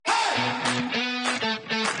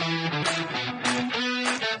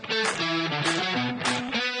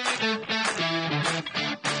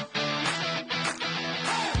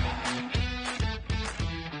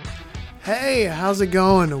Hey, how's it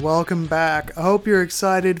going? Welcome back. I hope you're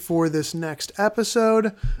excited for this next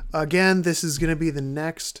episode. Again, this is going to be the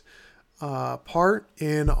next part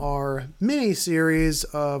in our mini series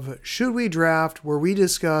of Should We Draft, where we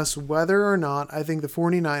discuss whether or not I think the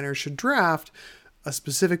 49ers should draft a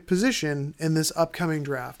specific position in this upcoming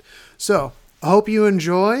draft. So, I hope you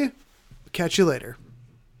enjoy. Catch you later.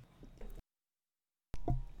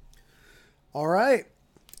 All right,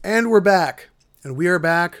 and we're back. And we are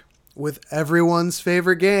back with everyone's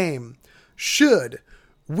favorite game. Should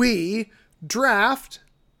we draft?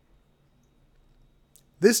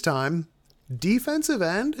 This time, defensive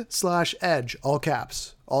end / edge, all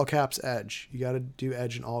caps edge. You got to do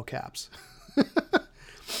edge in all caps.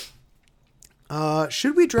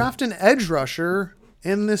 Should we draft an edge rusher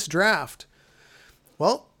in this draft?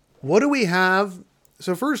 Well, what do we have?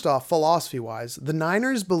 So first off, philosophy-wise, the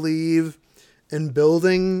Niners believe in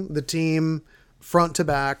building the team front to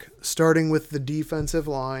back, starting with the defensive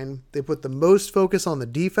line. They put the most focus on the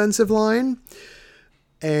defensive line.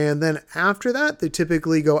 And then after that, they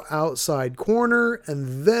typically go outside corner,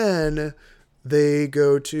 and then they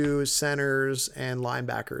go to centers and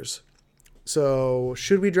linebackers. So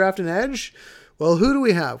should we draft an edge? Well, who do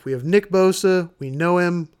we have? We have Nick Bosa. We know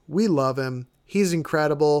him. We love him. He's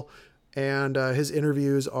incredible. And his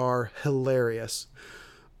interviews are hilarious.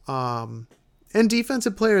 And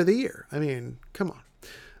Defensive Player of the Year. I mean, come on.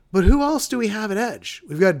 But who else do we have at edge?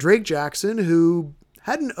 We've got Drake Jackson, who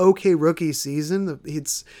had an okay rookie season.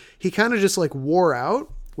 He kind of just like wore out,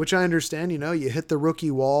 which I understand. You know, you hit the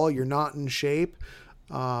rookie wall, you're not in shape,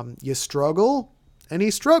 you struggle, and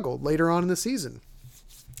he struggled later on in the season.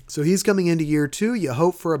 So he's coming into year 2. You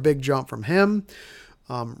hope for a big jump from him.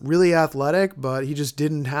 Really athletic, but he just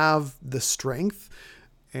didn't have the strength.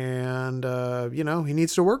 And, he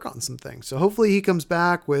needs to work on some things. So hopefully he comes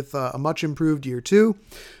back with a much improved year 2.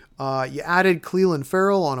 You added Clelin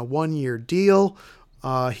Ferrell on a 1-year deal.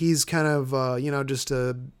 He's kind of, just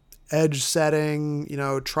a edge setting,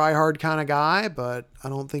 try hard kind of guy, but I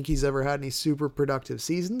don't think he's ever had any super productive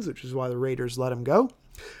seasons, which is why the Raiders let him go.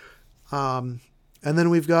 And then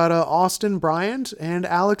we've got Austin Bryant and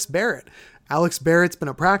Alex Barrett. Alex Barrett's been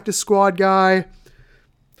a practice squad guy.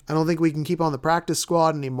 I don't think we can keep on the practice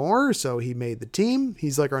squad anymore, so he made the team.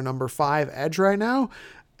 He's like our number 5 edge right now.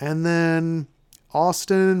 And then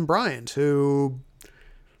Austin Bryant, who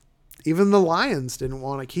even the Lions didn't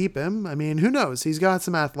want to keep him. I mean, who knows? He's got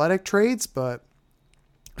some athletic traits, but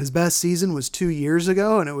his best season was 2 years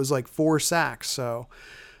ago, and it was like 4 sacks. So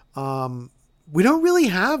we don't really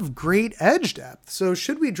have great edge depth. So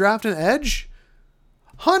should we draft an edge?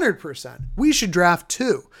 100%. We should draft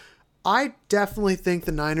 2. I definitely think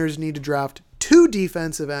the Niners need to draft 2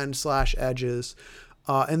 defensive end / edges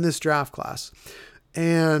in this draft class.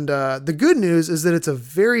 And the good news is that it's a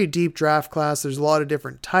very deep draft class. There's a lot of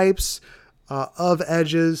different types of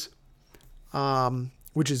edges,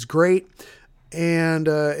 which is great. And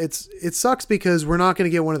it sucks because we're not going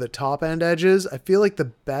to get one of the top end edges. I feel like the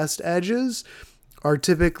best edges are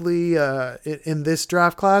typically in this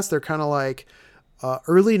draft class. They're kind of like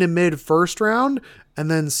early to mid first round and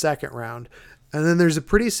then second round. And then there's a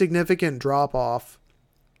pretty significant drop off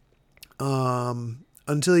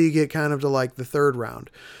until you get kind of to like the third round.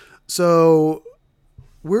 So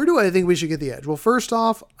where do I think we should get the edge? Well, first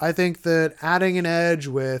off, I think that adding an edge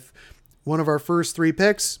with one of our first 3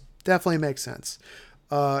 picks definitely makes sense.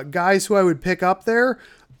 Guys who I would pick up there,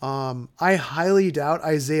 I highly doubt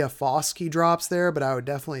Isaiah Foskey drops there, but I would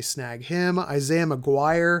definitely snag him. Isaiah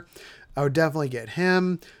McGuire, I would definitely get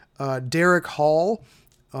him. Derek Hall.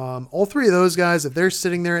 All 3 of those guys, if they're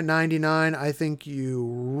sitting there at 99, I think you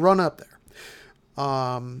run up there.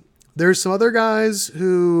 There's some other guys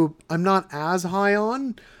who I'm not as high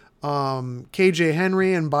on. KJ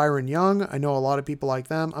Henry and Byron Young. I know a lot of people like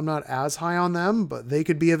them. I'm not as high on them, but they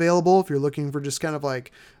could be available if you're looking for just kind of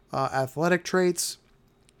like athletic traits.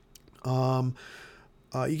 You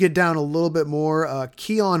get down a little bit more.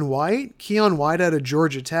 Keon White out of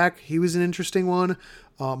Georgia Tech. He was an interesting one.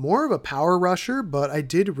 More of a power rusher, but I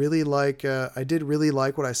did really like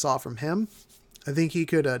what I saw from him. I think he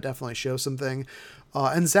could definitely show something.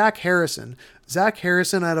 And Zach Harrison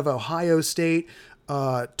out of Ohio State,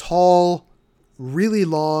 tall, really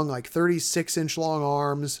long, like 36-inch long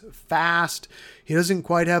arms, fast. He doesn't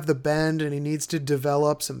quite have the bend, and he needs to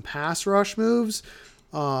develop some pass rush moves.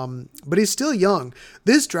 But he's still young.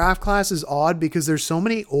 This draft class is odd because there's so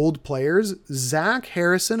many old players. Zach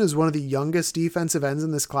Harrison is one of the youngest defensive ends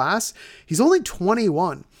in this class. He's only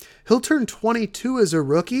 21. He'll turn 22 as a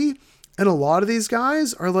rookie. And a lot of these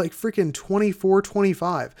guys are like freaking 24,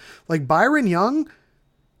 25. Like Byron Young,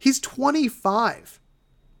 he's 25.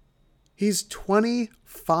 he's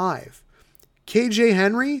 25. KJ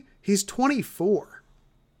Henry, he's 24.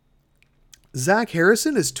 Zach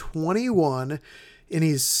Harrison is 21, and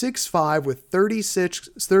he's 6'5" with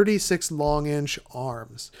 36 long inch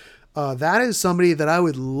arms. That is somebody that I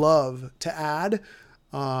would love to add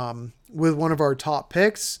with one of our top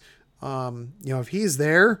picks. If he's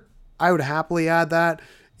there, I would happily add that.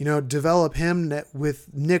 Develop him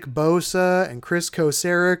with Nick Bosa and Chris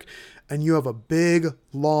Kocurek, and you have a big,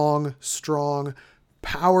 long, strong,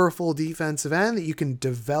 powerful defensive end that you can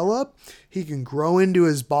develop. He can grow into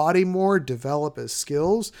his body more, develop his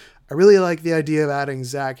skills. I really like the idea of adding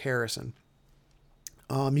Zach Harrison.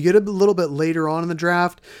 You get a little bit later on in the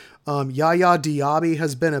draft. Yaya Diaby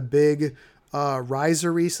has been a big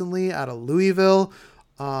riser recently out of Louisville.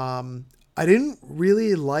 I didn't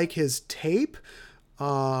really like his tape.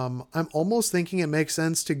 I'm almost thinking it makes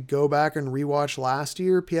sense to go back and rewatch last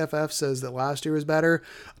year. PFF says that last year was better.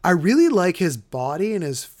 I really like his body and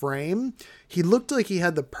his frame. He looked like he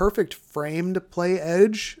had the perfect frame to play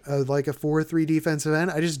edge, like a 4-3 defensive end.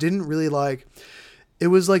 I just didn't really like, it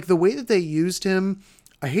was like the way that they used him.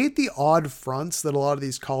 I hate the odd fronts that a lot of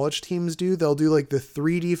these college teams do. They'll do like the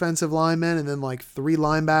 3 defensive linemen and then like 3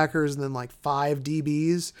 linebackers and then like 5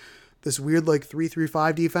 DBs. This weird like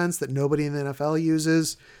 3-3-5 defense that nobody in the NFL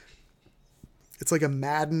uses. It's like a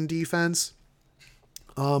Madden defense.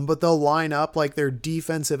 But they'll line up like their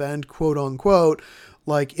defensive end, quote unquote,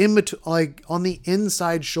 like like on the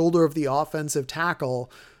inside shoulder of the offensive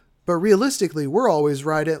tackle. But realistically, we're always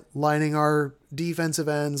right at lining our defensive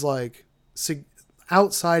ends like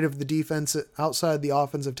outside of the defense, outside the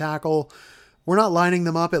offensive tackle. We're not lining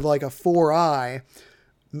them up at like a 4-eye.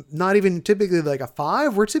 Not even typically like a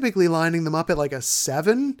 5. We're typically lining them up at like a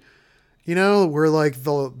 7. Where like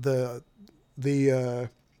the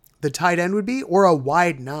tight end would be, or a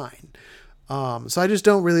wide 9. So I just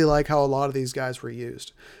don't really like how a lot of these guys were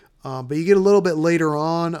used. But you get a little bit later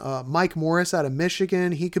on, Mike Morris out of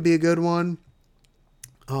Michigan, he could be a good one.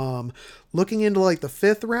 Looking into like the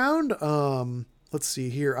 5th round, let's see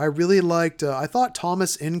here. I really liked, I thought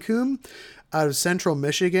Thomas Incoom out of Central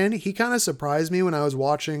Michigan. He kind of surprised me when I was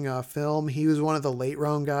watching film. He was one of the late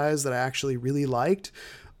round guys that I actually really liked.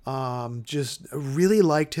 Just really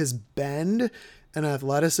liked his bend and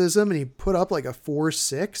athleticism, and he put up like a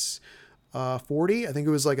 4.6 40. I think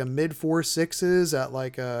it was like a mid 4.6s at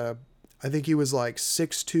like I think he was like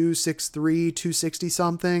 6'2", 6'3", 260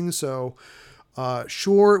 something. So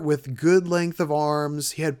short with good length of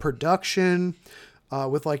arms. He had production.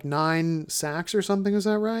 With like 9 sacks or something. Is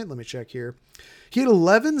that right? Let me check here. He had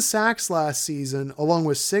 11 sacks last season, along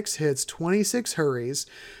with 6 hits, 26 hurries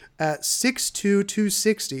at 6'2",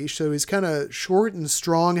 260. So he's kind of short and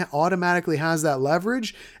strong, automatically has that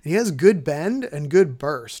leverage, and he has good bend and good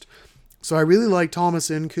burst. So I really like Thomas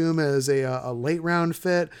Incoom as a late round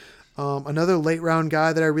fit. Another late round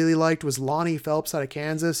guy that I really liked was Lonnie Phelps out of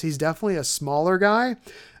Kansas. He's definitely a smaller guy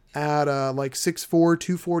at like 6'4",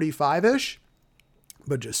 245-ish.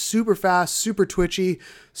 But just super fast, super twitchy,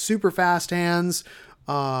 super fast hands.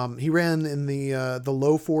 He ran in the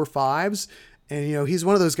low 4.5s, and he's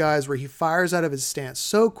one of those guys where he fires out of his stance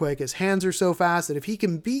so quick. His hands are so fast that if he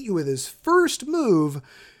can beat you with his first move,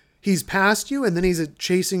 he's past you, and then he's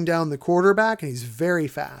chasing down the quarterback, and he's very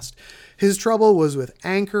fast. His trouble was with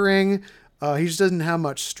anchoring. He just doesn't have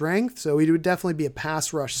much strength, so he would definitely be a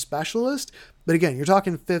pass rush specialist. But again, you're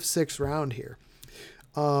talking 5th, 6th round here.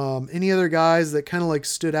 Any other guys that kind of like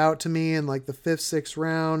stood out to me in like the 5th, 6th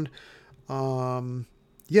round? Darrell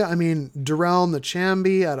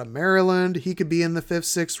Nchambi out of Maryland. He could be in the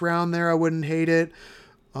 5th, 6th round there. I wouldn't hate it.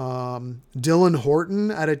 Dylan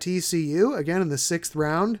Horton out of TCU, again in the 6th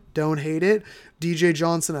round. Don't hate it. DJ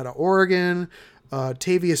Johnson out of Oregon.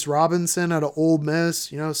 Tavius Robinson out of Ole Miss,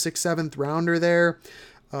 6th, 7th rounder there.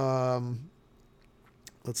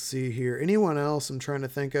 Let's see here. Anyone else I'm trying to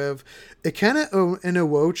think of? Ikenna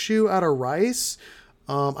Nwochu out of Rice.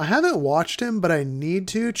 I haven't watched him, but I need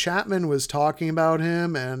to. Chapman was talking about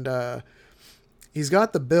him, and he's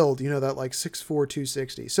got the build, that like 6'4",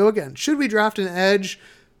 260. So again, should we draft an edge?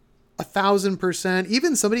 1,000%.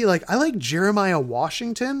 Even somebody like, I like Jeremiah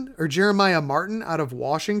Martin out of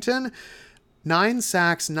Washington. 9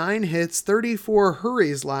 sacks, 9 hits, 34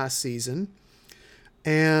 hurries last season.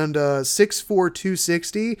 And 6'4",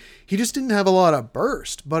 260. He just didn't have a lot of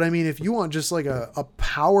burst. But I mean, if you want just like a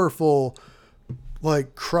powerful,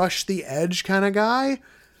 like crush the edge kind of guy,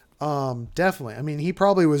 definitely. I mean, he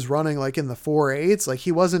probably was running like in the 4.8s. Like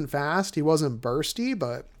he wasn't fast, he wasn't bursty,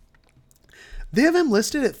 but they have him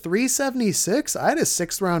listed at 376. I had a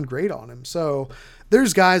 6th round grade on him. So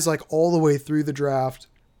there's guys like all the way through the draft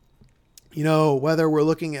You know, whether we're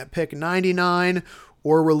looking at pick 99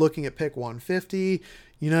 or we're looking at pick 150,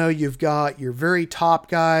 you know, you've got your very top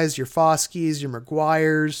guys, your Foskis, your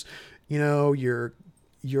McGuires, you know, your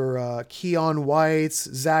Keon Whites,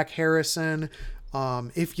 Zach Harrison.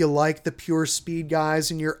 If you like the pure speed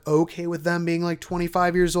guys and you're okay with them being like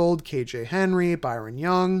 25 years old, KJ Henry, Byron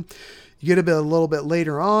Young. You get a little bit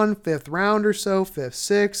later on, 5th round or so, 5th,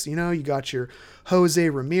 6th, you know, you got your Jose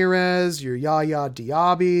Ramirez, your Yaya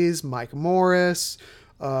Diabis, Mike Morris,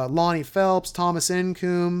 Lonnie Phelps, Thomas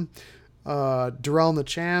Incoom, Darrell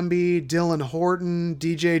Nchambi, Dylan Horton,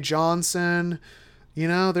 DJ Johnson. You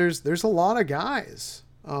know, there's a lot of guys.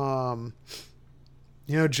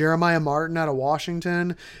 You know, Jeremiah Martin out of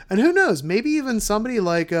Washington. And who knows, maybe even somebody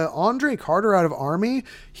like Andre Carter out of Army.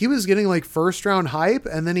 He was getting like first round hype,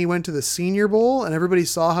 and then he went to the Senior Bowl and everybody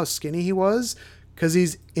saw how skinny he was because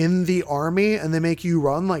he's in the Army and they make you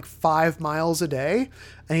run like 5 miles a day.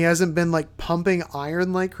 And he hasn't been like pumping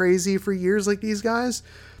iron like crazy for years like these guys.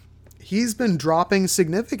 He's been dropping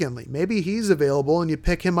significantly. Maybe he's available and you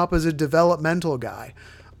pick him up as a developmental guy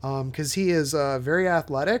because he is very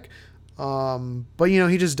athletic. But you know,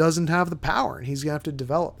 he just doesn't have the power and he's gonna have to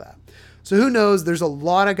develop that. So who knows? There's a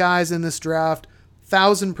lot of guys in this draft.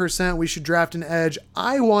 1000% we should draft an edge.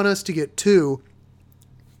 I want us to get 2.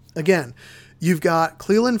 Again, you've got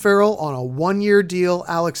Cleveland Farrell on a 1-year deal,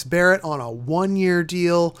 Alex Barrett on a 1-year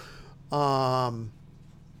deal. Yeah,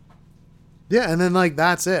 and then like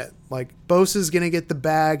that's it. Like Bosa's gonna get the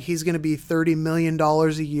bag. He's gonna be $30 million a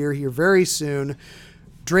year here very soon.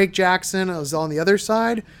 Drake Jackson is on the other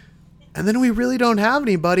side. And then we really don't have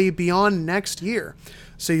anybody beyond next year.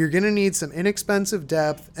 So you're going to need some inexpensive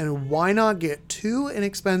depth. And why not get 2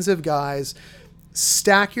 inexpensive guys,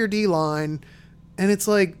 stack your D-line. And it's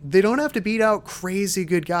like, they don't have to beat out crazy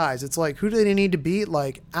good guys. It's like, who do they need to beat?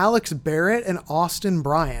 Like Alex Barrett and Austin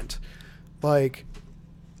Bryant. Like,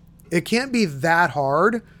 it can't be that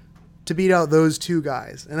hard to beat out those 2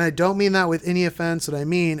 guys. And I don't mean that with any offense. What I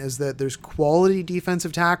mean is that there's quality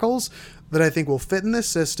defensive tackles that I think will fit in this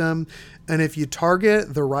system. And if you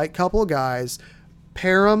target the right couple of guys,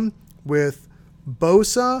 pair them with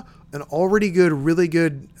Bosa, an already good, really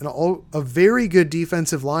good, a very good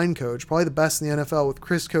defensive line coach, probably the best in the NFL with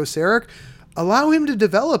Chris Kocurek, allow him to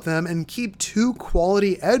develop them and keep 2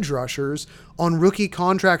 quality edge rushers on rookie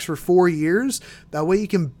contracts for 4 years. That way you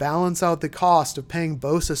can balance out the cost of paying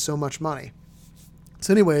Bosa so much money.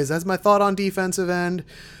 So anyways, that's my thought on defensive end.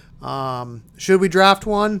 Should we draft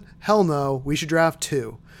 1? Hell no. We should draft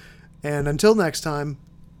 2. And until next time,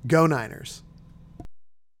 go Niners.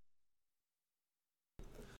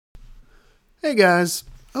 Hey guys,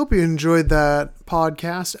 hope you enjoyed that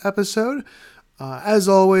podcast episode. As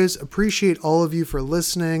always, appreciate all of you for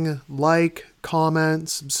listening. Like, comment,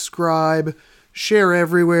 subscribe, share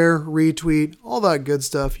everywhere, retweet, all that good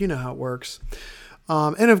stuff. You know how it works.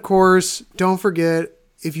 And of course, don't forget,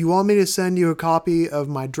 if you want me to send you a copy of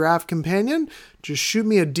my draft companion, just shoot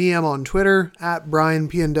me a DM on Twitter at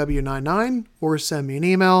BrianPNW99 or send me an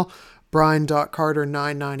email,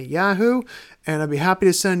 brian.carter99@yahoo, and I'd be happy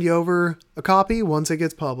to send you over a copy once it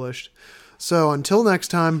gets published. So until next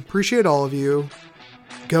time, appreciate all of you.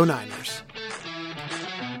 Go Niners.